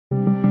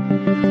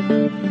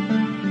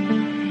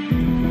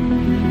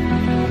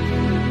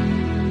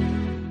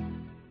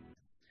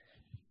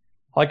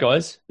Hi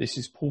guys, this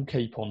is Paul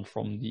Capon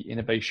from the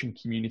innovation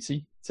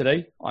community.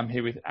 Today, I'm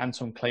here with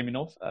Anton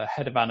Kleymenov,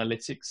 head of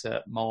analytics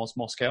at Mars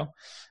Moscow.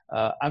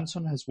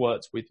 Anton has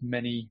worked with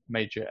many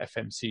major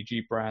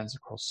FMCG brands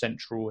across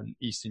Central and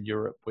Eastern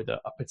Europe with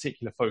a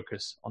particular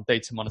focus on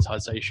data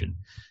monetization.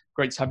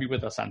 Great to have you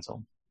with us,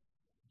 Anton.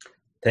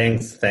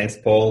 Thanks,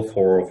 Paul,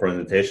 for the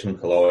invitation.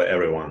 Hello,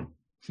 everyone.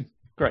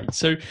 Great.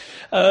 So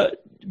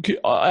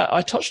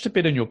I touched a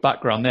bit on your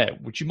background there.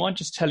 Would you mind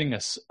just telling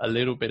us a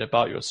little bit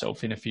about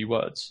yourself in a few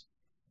words?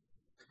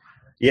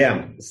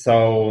 Yeah.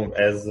 So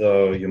as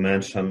you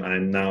mentioned,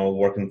 I'm now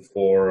working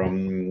for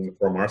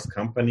Mars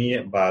company,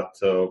 but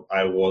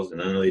I was in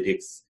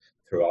analytics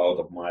throughout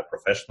of my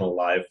professional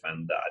life,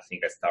 and I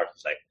think I started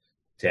like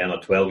 10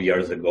 or 12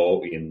 years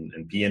ago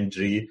in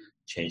P&G,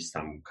 changed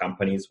some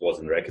companies, was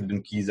in Reckitt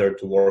Benckiser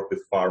to work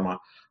with pharma,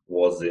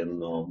 was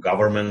in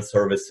government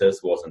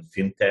services, was in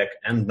fintech,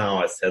 and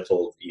now I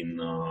settled in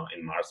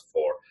Mars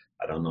for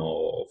I don't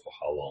know for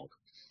how long.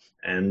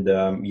 And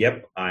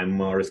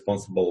I'm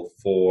responsible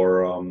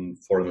for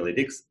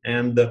analytics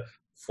and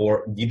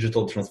for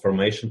digital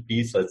transformation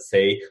piece, let's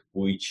say,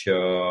 which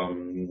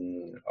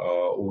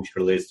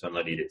relates to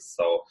analytics.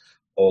 So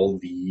all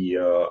the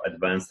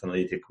advanced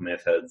analytic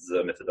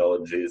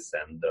methodologies,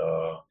 and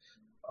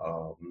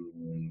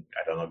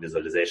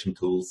visualization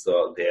tools,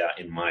 they are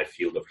in my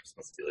field of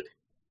responsibility.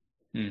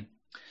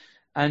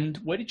 And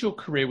where did your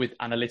career with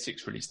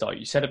analytics really start?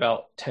 You said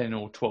about 10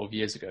 or 12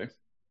 years ago.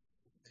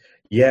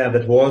 Yeah,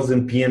 that was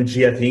in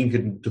P&G, I think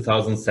in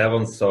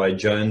 2007. So I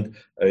joined,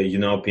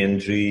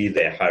 P&G,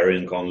 they're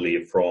hiring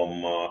only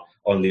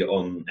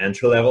on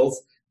entry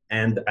levels.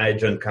 And I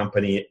joined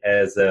company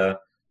as a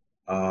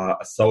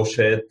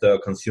associate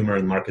consumer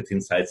and market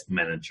insights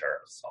manager.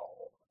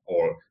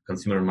 Or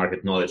consumer and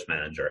market knowledge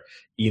manager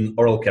in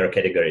oral care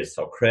categories.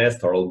 So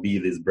Crest, Oral-B,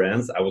 these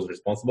brands, I was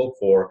responsible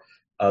for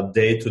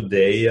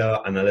day-to-day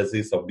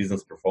analysis of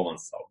business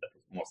performance. So that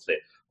was mostly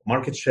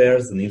market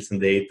shares, Nielsen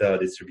data,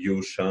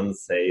 distribution,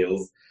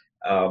 sales,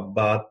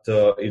 but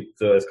it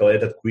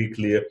escalated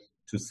quickly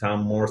to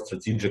some more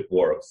strategic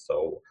work.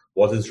 So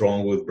what is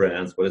wrong with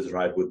brands? What is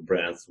right with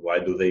brands? Why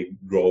do they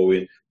grow?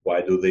 Why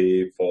do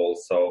they fall?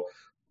 So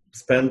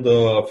spend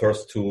the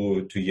first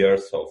two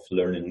years of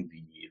learning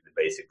the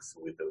basics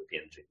with the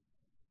P&G.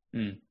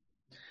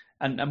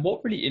 And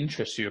what really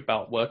interests you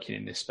about working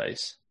in this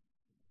space?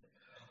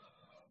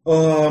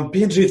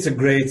 P&G, it's a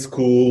great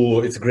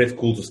school. It's a great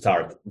school to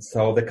start.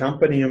 So the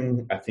company,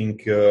 I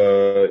think,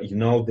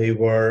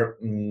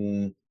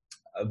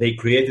 they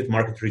created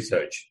market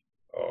research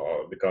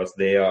because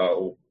they are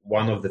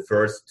one of the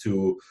first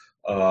to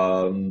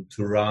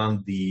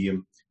run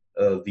the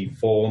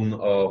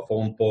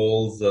phone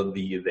polls.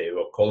 They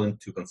were calling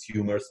to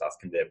consumers,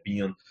 asking their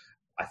opinion.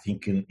 I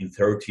think in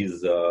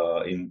 30s,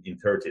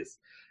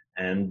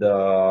 and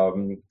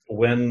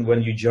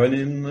when you join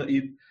in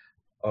it,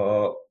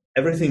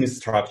 everything is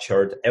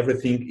structured,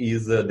 everything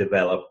is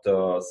developed,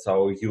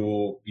 so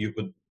you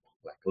could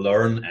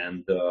learn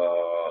and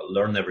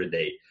learn every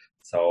day.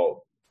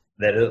 So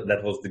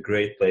that was the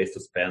great place to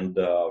spend.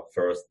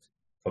 First,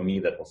 for me,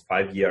 that was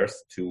 5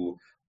 years to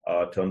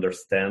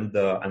understand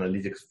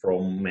analytics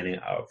from many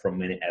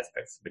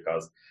aspects,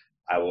 because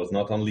I was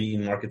not only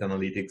in market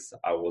analytics,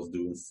 I was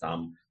doing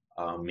some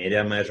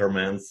media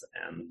measurements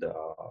and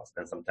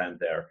spent some time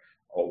there.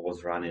 I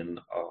was running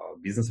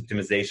business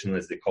optimization,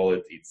 as they call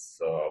it. It's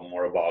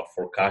more about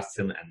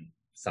forecasting and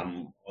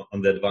some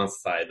on the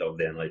advanced side of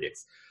the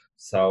analytics.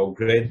 So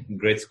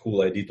great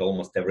school. I did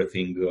almost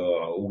everything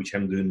which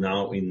I'm doing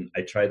now.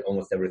 I tried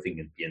almost everything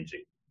in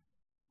P&G.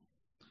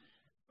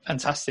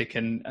 Fantastic.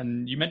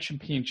 And you mentioned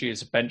P&G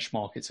as a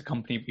benchmark. It's a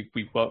company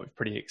we've worked with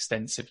pretty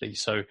extensively.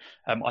 So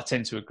I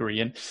tend to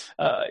agree. And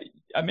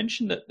I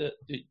mentioned that a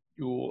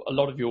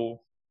lot of your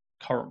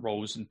current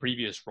roles and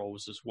previous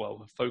roles as well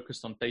have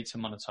focused on data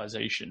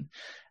monetization.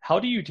 How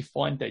do you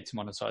define data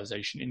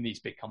monetization in these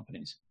big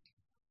companies?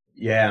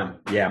 Yeah.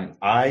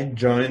 I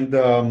joined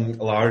the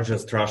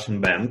largest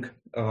Russian bank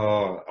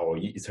or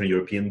Eastern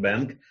European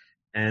bank.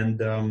 And,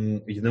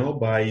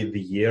 by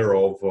the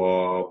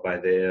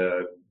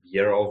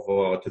year of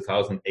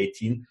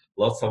 2018,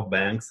 lots of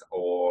banks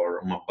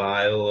or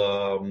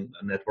mobile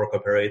network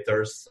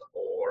operators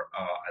or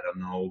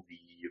the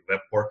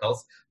web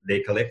portals, they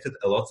collected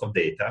a lot of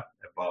data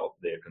about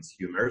their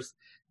consumers,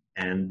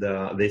 and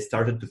they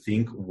started to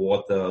think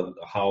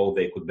how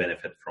they could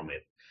benefit from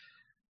it.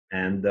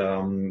 And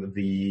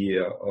the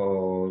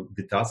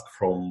task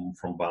from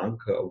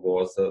bank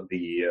was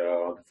the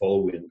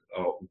following: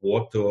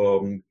 what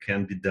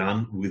can be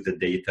done with the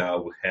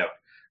data we have?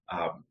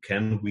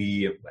 Can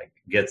we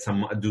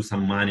do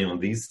some money on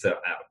this?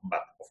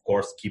 But of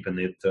course, keeping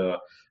it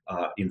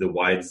in the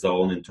wide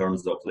zone in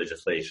terms of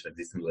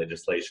existing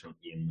legislation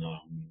in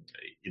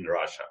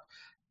Russia.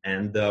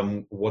 And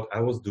what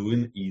I was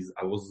doing is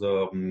I was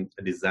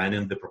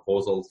designing the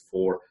proposals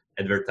for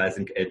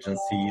advertising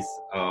agencies,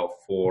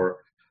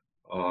 for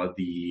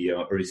the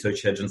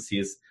research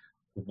agencies,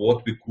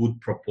 what we could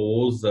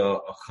propose,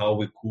 how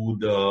we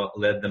could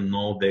let them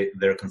know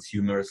their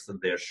consumers,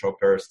 their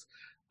shoppers,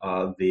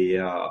 the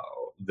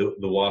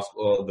ones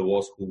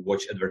who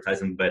watch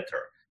advertising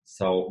better.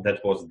 So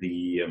that was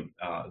the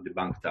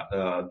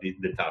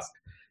task.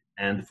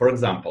 And for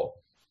example,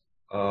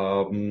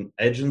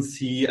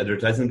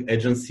 advertising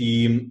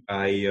agency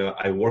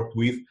I worked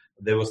with,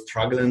 they were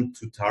struggling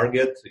to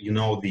target,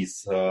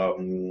 this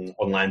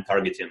online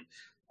targeting,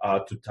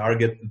 to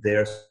target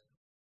their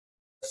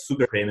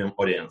super premium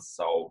audience.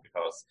 So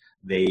because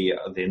they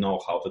know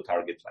how to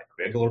target like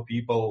regular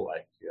people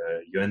like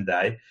you and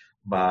I,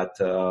 but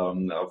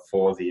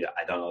for the,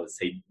 I don't know,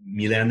 say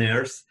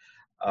millionaires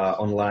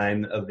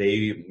online,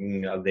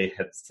 they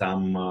had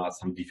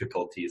some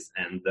difficulties,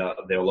 and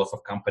there are lots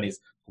of companies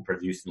who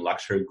produce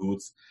luxury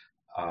goods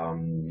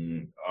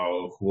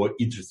who are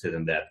interested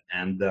in that.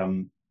 And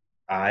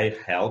I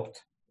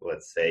helped,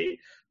 let's say,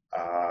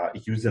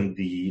 using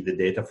the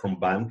data from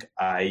bank.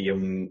 I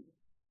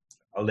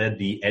let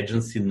the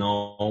agency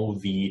know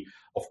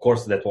of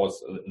course there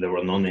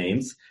were no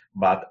names,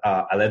 but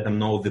I let them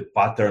know the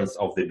patterns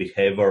of the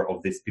behavior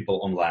of these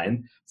people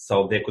online,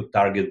 so they could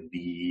target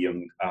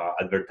the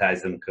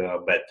advertising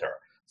better.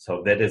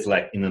 So that is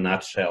like in a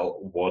nutshell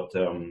what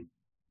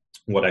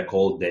I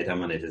call data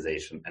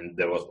monetization, and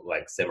there was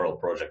like several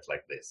projects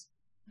like this.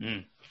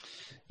 Mm.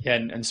 Yeah,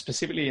 and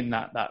specifically in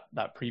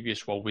that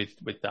previous role with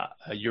that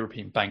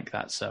European bank,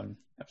 that's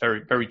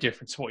very, very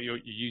different to what you're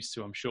used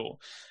to, I'm sure.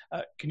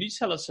 Can you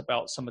tell us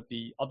about some of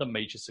the other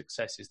major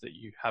successes that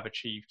you have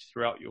achieved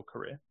throughout your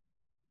career?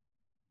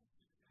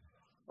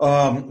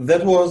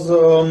 That was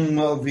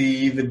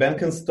the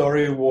banking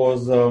story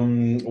was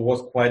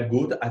quite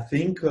good. I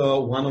think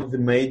one of the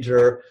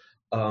major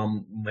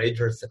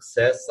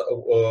success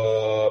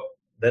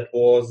that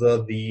was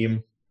the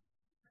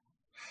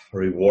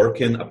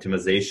reworking,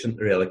 optimization,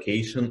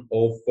 reallocation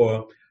of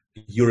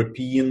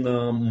European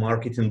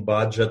marketing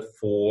budget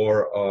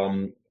for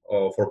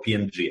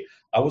P&G.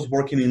 I was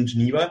working in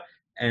Geneva,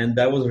 and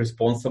I was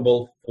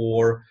responsible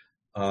for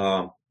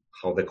how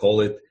they call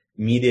it,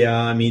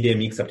 media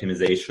mix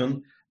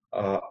optimization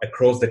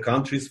across the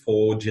countries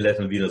for Gillette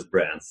and Venus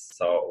brands.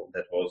 So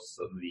that was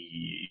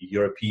the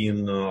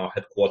European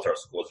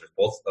headquarters who was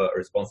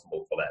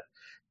responsible for that.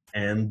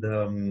 And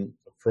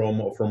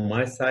from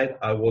my side,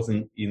 I was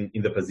in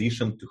the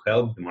position to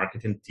help the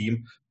marketing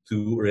team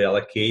to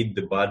reallocate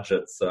the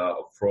budgets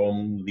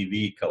from the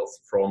vehicles,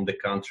 from the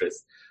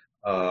countries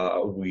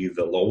with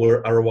a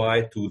lower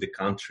ROI to the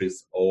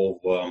countries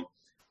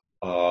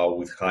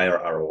with higher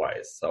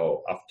ROI.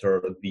 So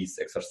after this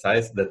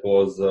exercise, that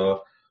was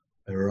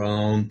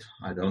around,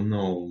 I don't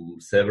know,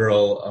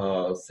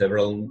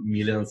 several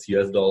millions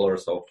US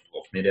dollars of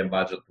media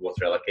budget was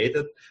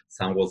reallocated.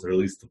 Some was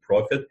released to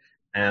profit,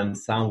 and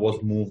some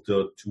was moved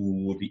to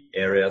the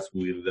areas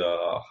with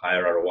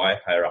higher ROI,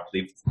 higher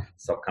uplift.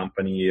 So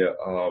company,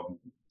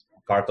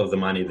 part of the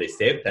money they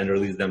saved and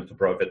released them to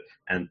profit,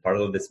 and part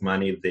of this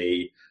money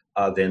they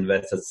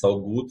invested so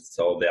good,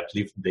 so the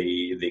uplift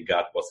they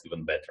got was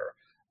even better.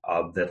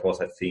 That was,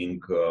 I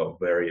think, a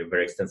very,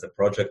 very extensive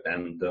project,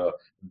 and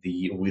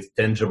with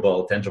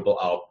tangible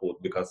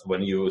output, because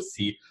when you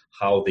see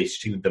how they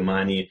shift the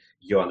money,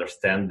 you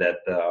understand that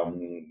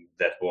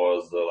that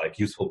was like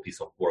useful piece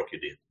of work you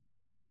did.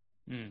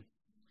 Mm.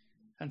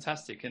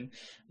 Fantastic. And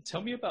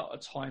tell me about a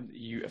time that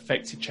you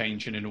affected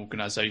change in an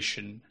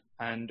organization,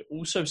 and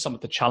also some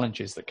of the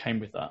challenges that came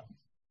with that.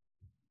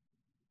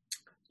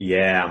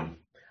 Yeah,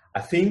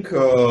 I think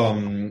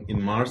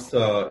in Mars,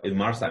 in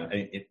my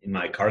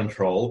current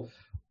role,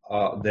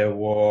 there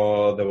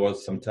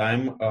was some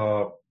time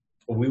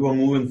we were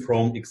moving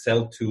from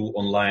Excel to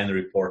online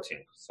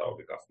reporting. So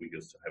because we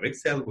used to have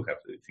Excel, we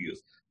have to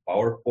use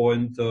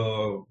PowerPoint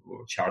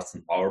charts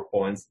and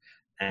PowerPoints.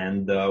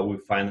 And we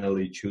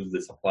finally choose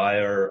the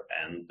supplier,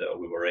 and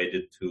we were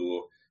ready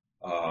to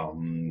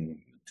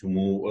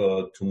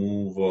move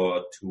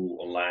to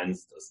online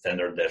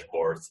standard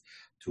dashboards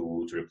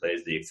to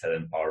replace the Excel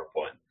and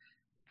PowerPoint.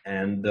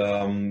 And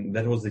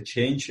that was the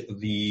change.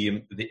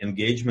 The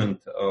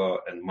engagement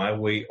and my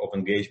way of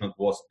engagement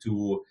was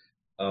to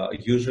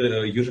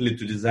usually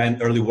to design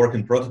early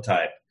working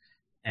prototype,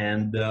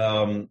 and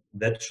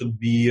that should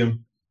be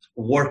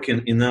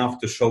working enough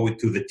to show it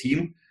to the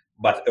team,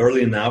 but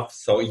early enough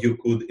so you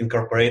could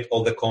incorporate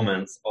all the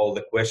comments, all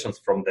the questions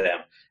from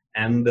them.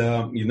 And,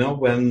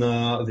 when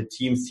the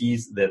team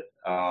sees that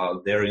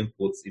their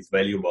inputs is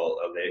valuable,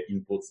 their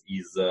inputs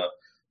is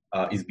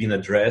being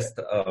addressed,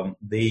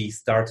 they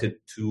started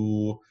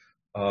to,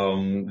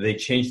 they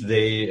changed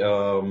their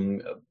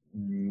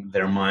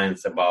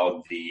minds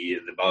about the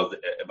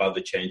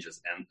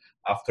changes. And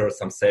after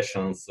some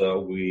sessions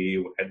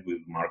we had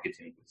with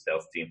marketing, with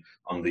sales team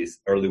on these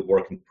early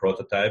working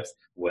prototypes,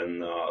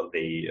 when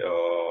they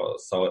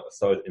saw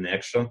it in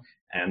action,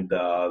 and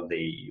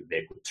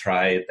they could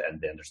try it,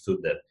 and they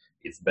understood that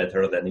it's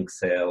better than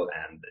Excel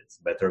and it's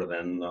better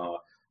than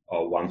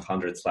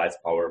 100 slides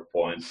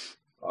PowerPoint.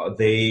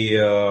 they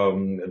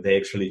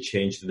actually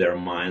changed their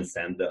minds,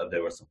 and they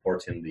were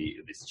supporting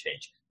this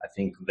change. I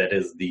think that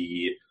is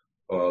the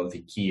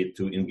key,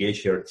 to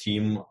engage your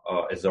team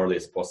as early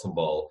as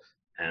possible,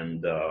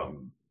 and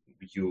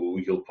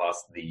you'll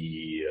pass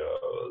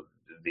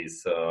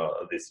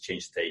this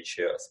change stage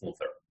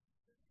smoother.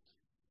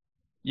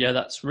 Yeah,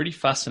 that's really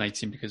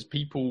fascinating, because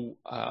people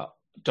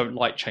don't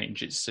like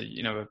change. It's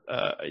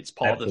it's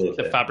part of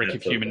the fabric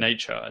of human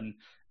nature, and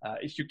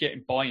if you're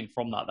getting buy-in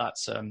from that,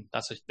 that's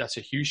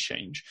a huge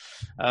change.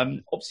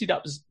 Obviously,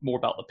 that was more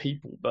about the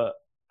people, but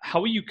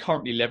how are you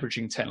currently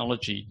leveraging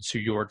technology to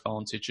your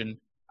advantage, and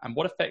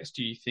what effects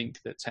do you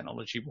think that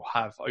technology will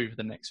have over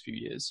the next few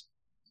years?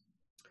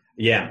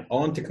 Yeah,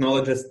 on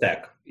technology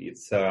stack,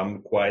 it's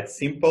quite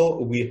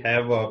simple. We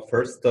have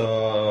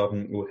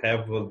we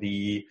have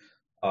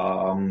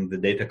the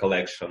data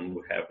collection.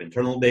 We have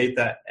internal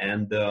data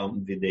and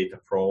the data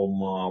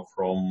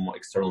from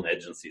external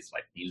agencies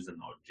like Nielsen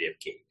or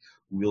GfK.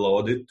 We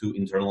load it to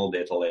internal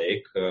data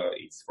lake.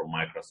 It's from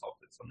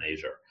Microsoft. It's on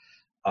Azure.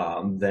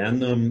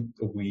 Then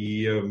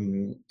we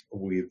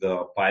with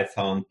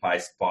Python,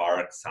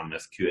 PySpark, some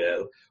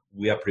SQL,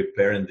 we are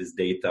preparing this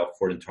data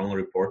for internal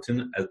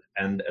reporting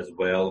and as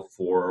well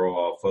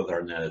for further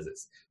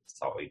analysis.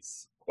 So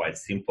it's quite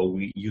simple.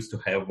 We used to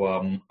have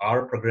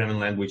our programming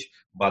language,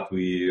 but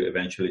we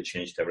eventually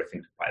changed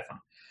everything to Python.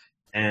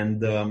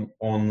 And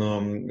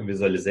on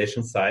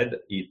visualization side,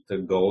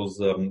 it goes,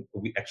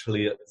 we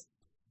actually,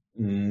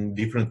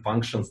 different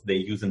functions they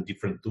use in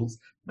different tools.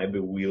 Maybe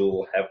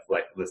we'll have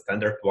like the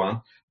standard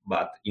one,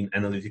 but in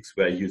analytics,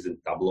 we are using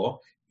Tableau.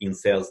 In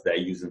sales, they're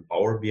using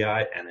Power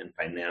BI, and in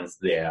finance,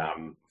 they are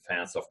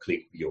fans of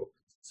ClickView.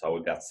 So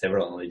we got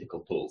several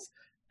analytical tools.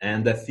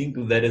 And I think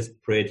that is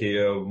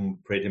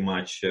pretty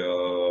much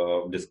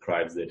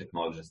describes the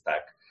technology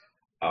stack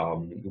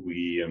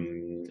we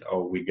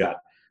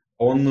got.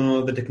 On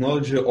the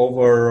technology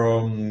over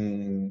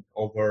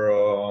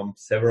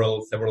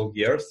several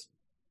years,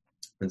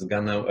 it's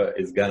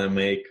gonna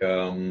make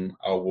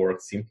our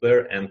work simpler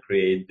and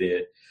create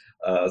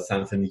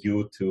something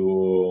new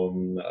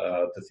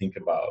to think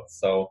about.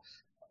 So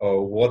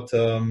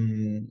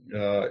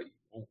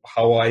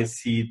how I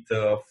see it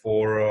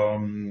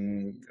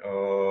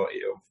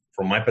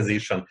from my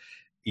position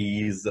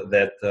is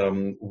that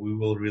we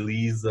will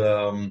release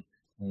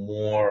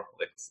more,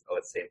 let's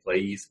say,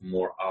 employees,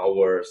 more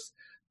hours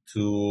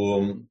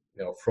to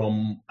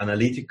from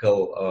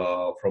analytical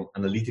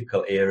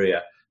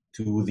area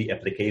to the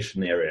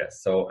application area.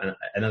 So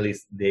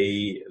analysts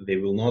they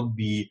will not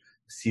be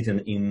sitting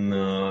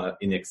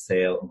in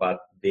Excel, but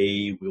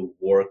they will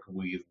work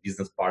with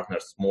business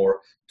partners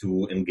more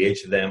to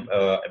engage them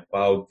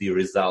about the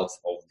results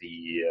of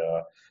the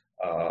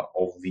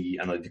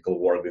analytical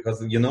work,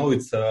 because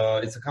it's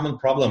a common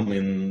problem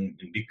in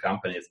big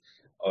companies.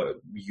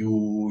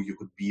 You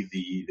could be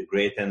the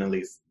great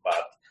analyst,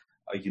 but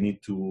you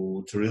need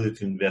to really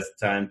invest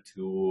time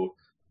to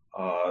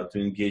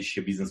engage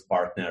your business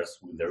partners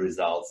with the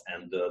results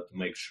and to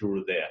make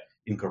sure they're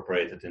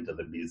incorporated into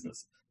the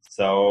business.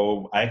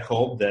 So I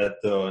hope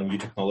that new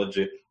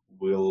technology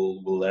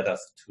will let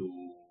us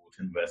to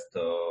invest,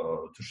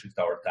 to shift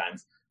our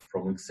times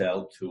from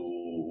Excel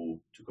to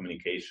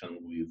communication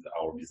with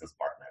our business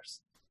partners.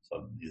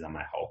 So these are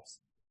my hopes.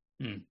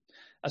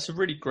 That's a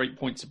really great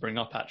point to bring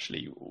up,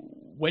 actually.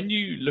 When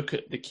you look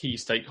at the key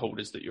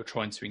stakeholders that you're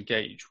trying to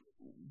engage,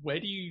 how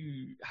do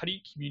you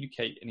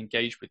communicate and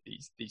engage with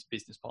these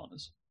business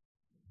partners?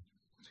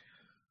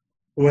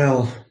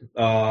 Well,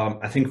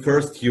 I think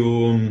first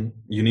you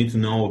need to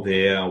know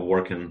their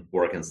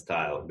working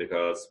style,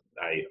 because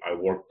I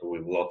worked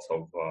with lots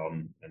of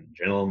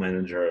general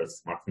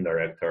managers, marketing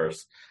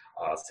directors,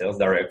 sales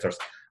directors.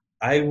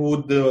 I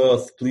would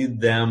split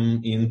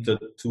them into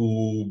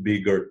two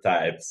bigger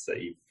types,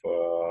 if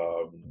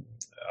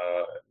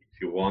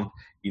you want.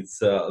 It's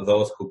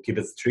those who keep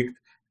it strict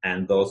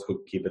and those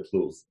who keep it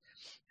loose.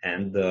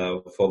 And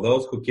for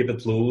those who keep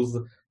it loose,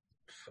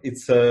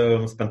 it's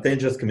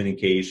spontaneous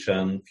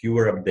communication,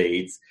 fewer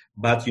updates,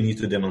 but you need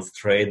to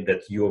demonstrate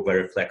that you're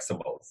very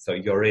flexible. So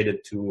you're ready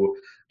to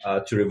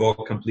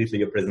revoke completely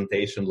your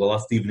presentation the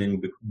last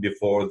evening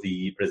before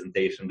the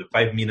presentation, the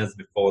 5 minutes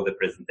before the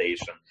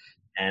presentation.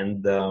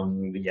 And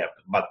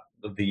but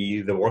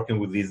the working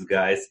with these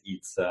guys,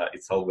 it's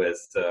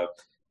always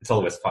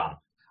fun.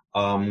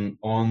 On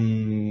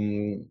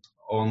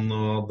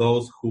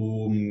those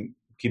who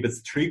keep it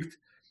strict,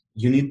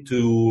 you need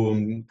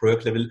to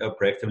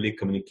proactively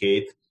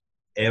communicate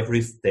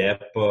every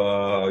step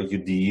you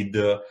did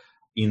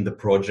in the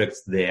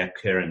projects they are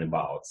caring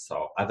about.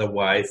 So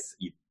otherwise,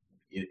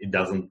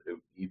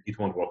 it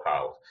won't work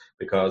out,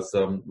 because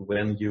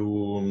when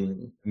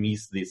you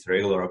miss these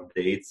regular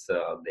updates,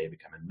 they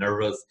become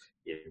nervous,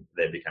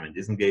 they become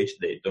disengaged,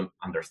 they don't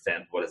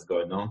understand what is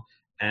going on,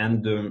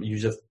 and you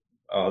just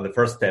the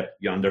first step,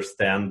 you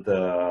understand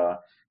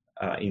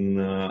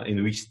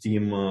in which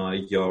team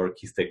your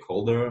key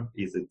stakeholder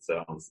is. It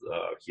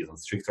he's on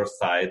stricter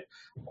side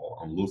or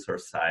on looser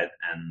side,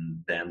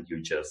 and then you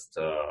just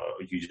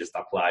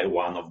apply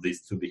one of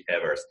these two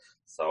behaviors.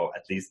 So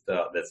at least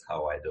that's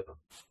how I do.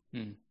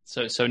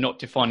 So not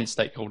defining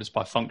stakeholders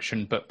by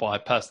function, but by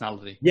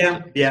personality.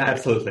 Yeah,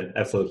 absolutely.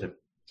 That's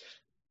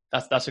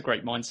a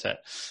great mindset.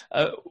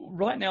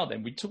 Right now,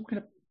 then, we've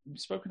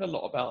spoken a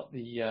lot about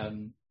the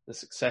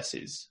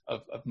successes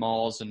of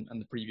Mars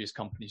and the previous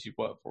companies you've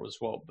worked for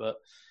as well. But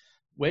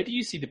where do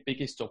you see the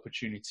biggest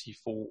opportunity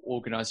for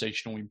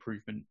organizational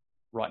improvement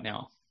right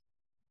now?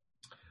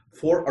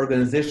 For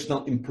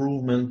organizational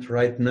improvement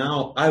right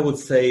now, I would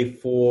say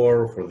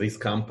for this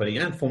company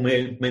and for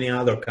many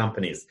other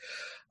companies,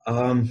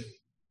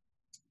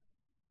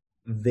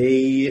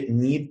 they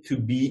need to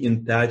be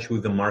in touch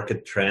with the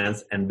market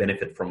trends and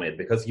benefit from it,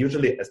 because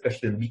usually,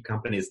 especially in big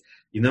companies,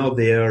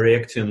 they are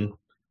reacting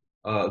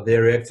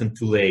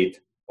too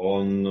late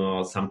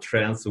on some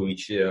trends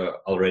which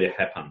already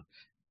happened,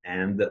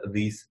 and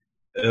these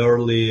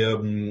early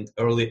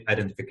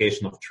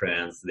identification of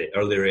trends, the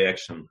early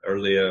reaction,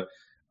 earlier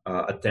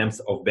attempts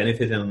of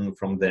benefiting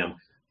from them,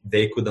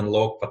 they could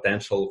unlock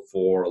potential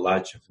for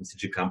large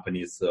FMCG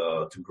companies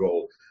to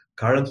grow.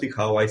 Currently,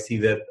 how I see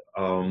that,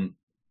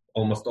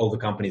 almost all the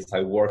companies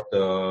I worked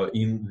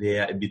in, they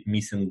are a bit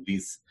missing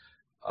this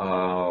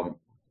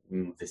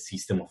the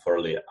system of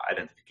early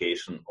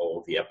identification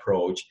or the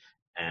approach,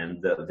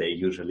 and they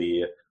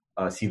usually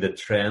see the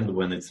trend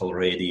when it's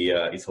already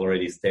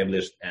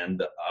established,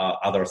 and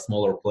other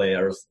smaller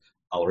players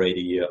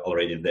already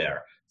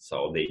there.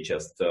 So they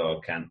just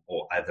can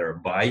either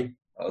buy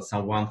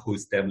someone who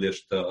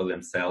established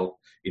themselves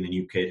in a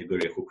new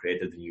category, who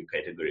created a new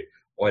category,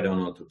 or I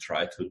don't know, to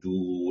try to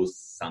do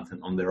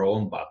something on their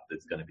own, but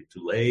it's going to be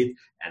too late,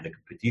 and the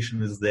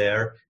competition is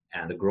there,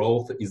 and the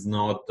growth is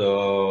not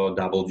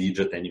double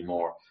digit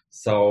anymore.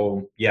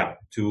 So yeah,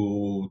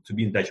 to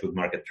be in touch with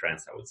market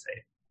trends, I would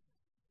say.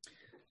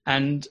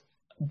 And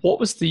what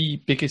was the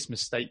biggest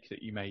mistake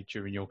that you made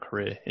during your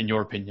career, in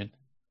your opinion?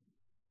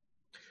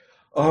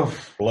 Oh,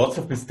 lots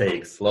of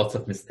mistakes. I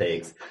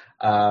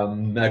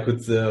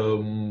could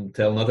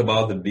tell not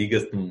about the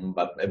biggest,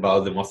 but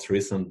about the most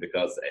recent,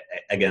 because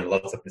again,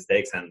 lots of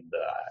mistakes, and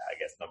I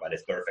guess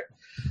nobody's perfect.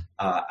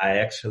 I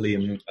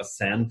actually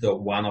sent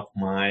one of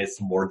my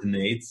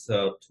subordinates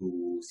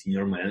to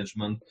senior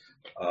management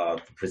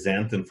to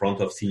present in front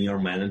of senior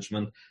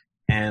management,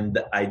 and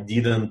I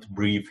didn't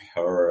brief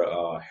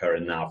her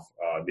enough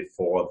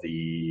before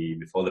the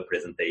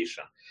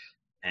presentation.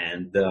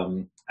 And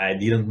I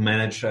didn't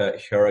manage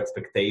her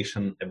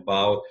expectation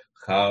about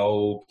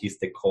how key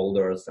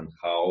stakeholders and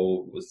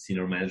how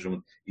senior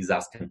management is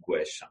asking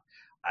questions.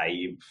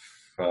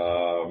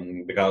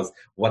 Because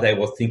what I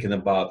was thinking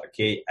about,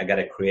 okay, I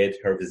gotta create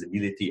her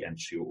visibility, and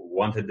she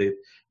wanted it,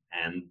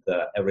 and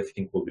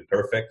everything will be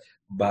perfect.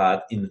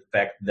 But in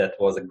fact, that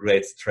was a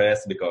great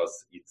stress,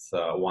 because it's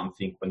one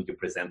thing when you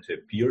present to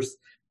peers,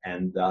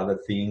 and the other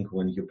thing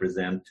when you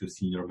present to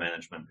senior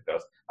management,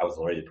 because I was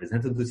already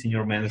presented to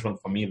senior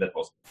management. For me, that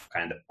was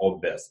kind of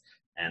obvious.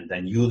 And I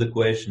knew the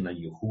question, I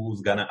knew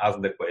who's going to ask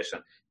the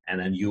question,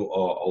 and I knew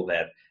all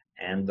that.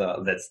 And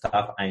that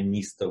stuff I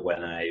missed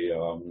when I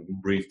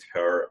briefed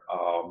her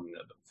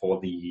for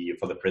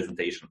the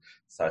presentation.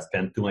 So I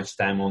spent too much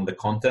time on the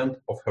content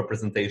of her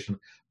presentation,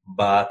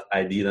 but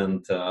I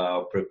didn't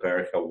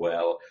prepare her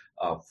well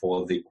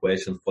for the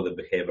questions, for the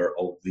behavior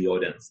of the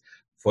audience.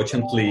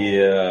 Fortunately,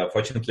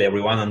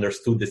 everyone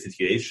understood the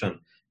situation,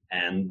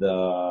 and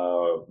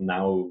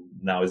now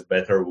it's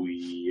better.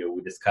 We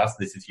discussed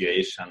the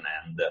situation,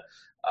 and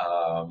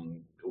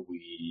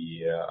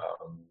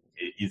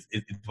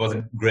it was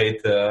a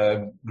great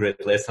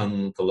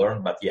lesson to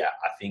learn. But yeah,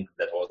 I think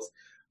that was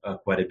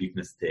quite a big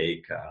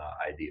mistake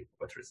I did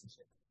quite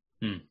recently.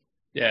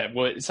 Yeah,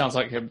 well, it sounds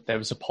like there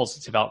was a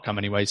positive outcome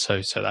anyway,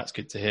 so that's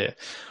good to hear.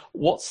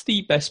 What's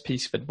the best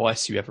piece of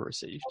advice you ever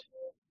received?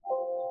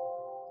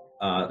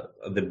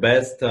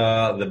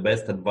 The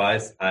best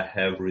advice I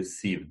have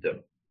received.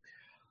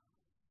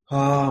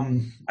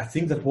 I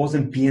think that was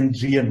in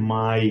P&G in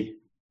my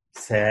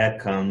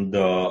second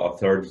or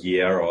third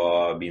year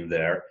being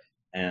there,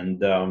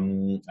 and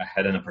I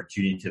had a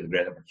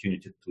great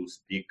opportunity to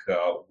speak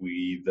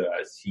with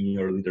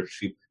senior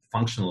leadership,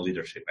 functional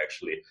leadership.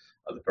 Actually,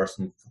 the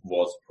person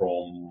was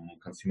from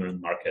consumer and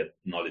market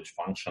knowledge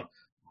function,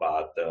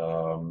 but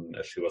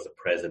she was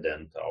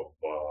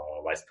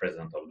vice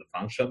president of the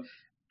function.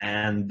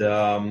 And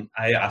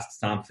I asked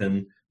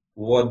something,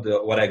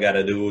 what I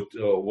gotta do,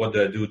 what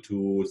do I do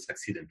to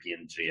succeed in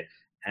P&G?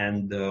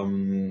 And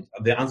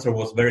the answer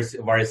was very,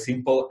 very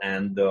simple.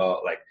 And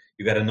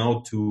you gotta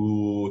know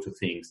two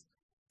things.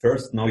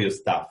 First, know your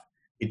stuff.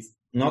 It's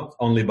not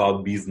only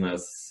about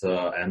business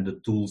and the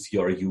tools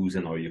you're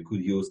using or you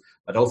could use,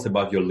 but also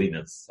about your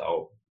limits.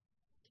 So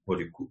what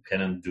you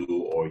cannot do,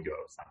 or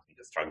you're something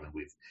you're struggling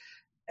with.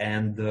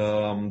 And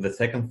the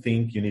second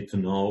thing you need to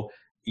know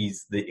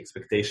is the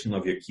expectation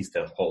of your key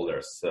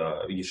stakeholders.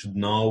 You should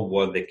know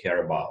what they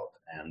care about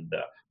and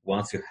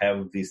once you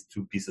have these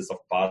two pieces of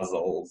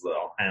puzzles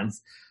on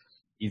hands,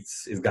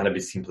 it's gonna be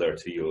simpler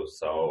to you.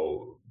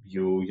 So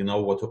you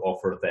know what to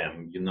offer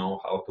them, you know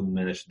how to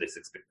manage these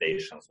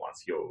expectations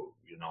once you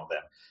know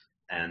them.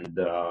 And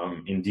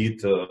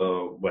indeed,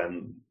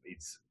 when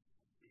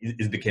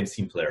it became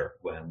simpler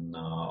when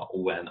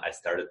I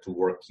started to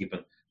work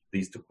keeping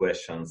these two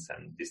questions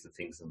and these two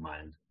things in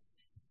mind.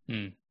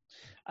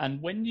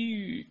 And when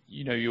you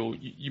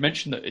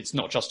mentioned that it's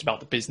not just about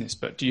the business,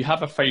 but do you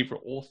have a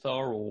favorite author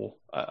or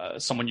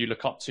someone you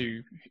look up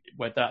to,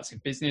 whether that's in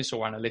business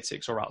or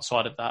analytics or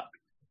outside of that?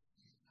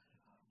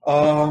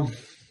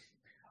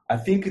 I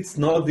think it's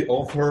not the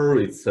author,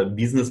 it's a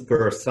business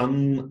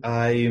person.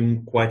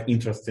 I'm quite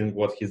interested in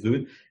what he's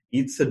doing.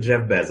 It's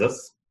Jeff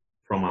Bezos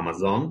from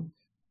Amazon.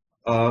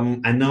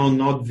 I know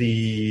not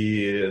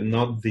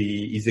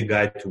the easy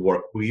guy to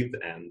work with,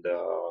 and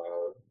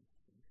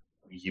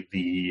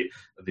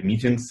the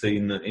meetings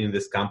in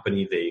this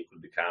company, they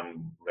could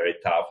become very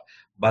tough.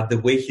 But the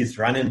way he's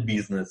running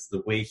business,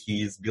 the way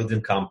he's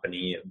building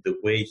company, the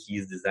way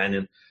he's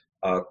designing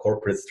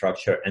corporate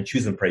structure and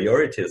choosing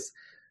priorities,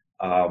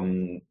 I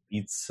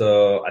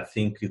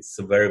think it's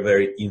very,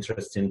 very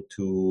interesting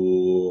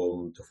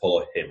to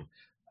follow him.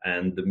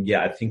 And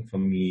I think for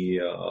me,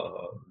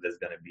 there's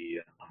gonna be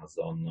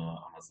Amazon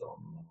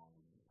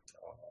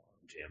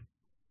GM.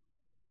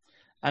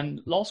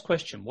 And last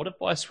question, what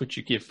advice would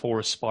you give for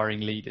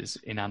aspiring leaders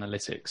in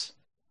analytics?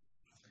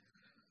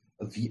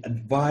 The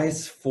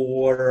advice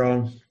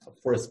for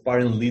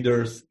aspiring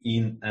leaders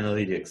in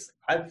analytics,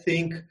 I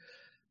think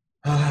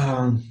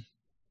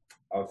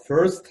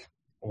first,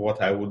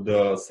 what I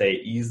would say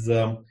is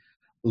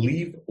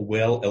leave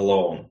well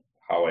alone,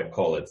 how I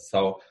call it.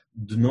 So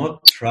do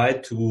not try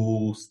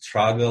to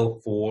struggle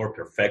for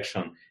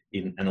perfection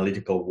in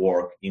analytical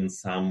work, in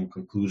some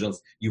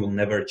conclusions. You will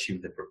never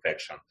achieve the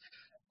perfection.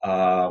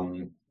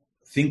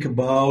 Think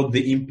about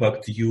the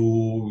impact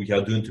you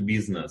are doing to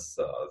business.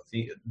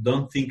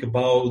 Don't think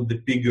about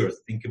the figures.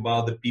 Think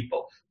about the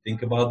people.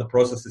 Think about the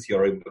processes you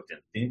are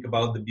impacting. Think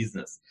about the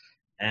business.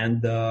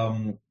 And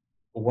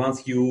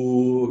once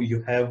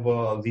you have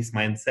this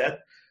mindset,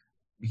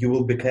 you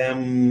will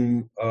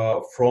become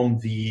from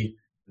the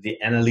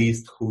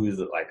analyst who is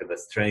like the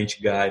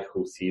strange guy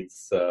who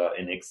sits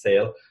in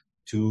Excel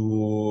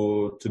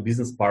to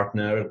business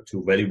partner,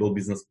 to valuable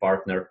business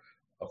partner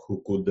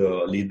who could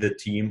lead the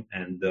team,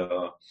 and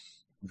the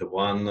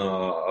one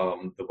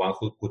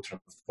who could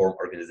transform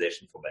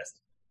organization for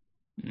best.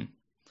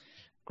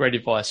 Great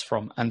advice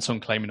from Anton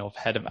Kleymenov,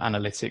 Head of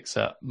Analytics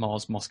at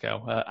Mars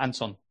Moscow.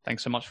 Anton,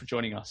 thanks so much for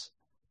joining us.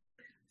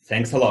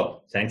 Thanks a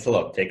lot.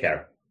 Take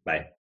care.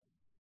 Bye.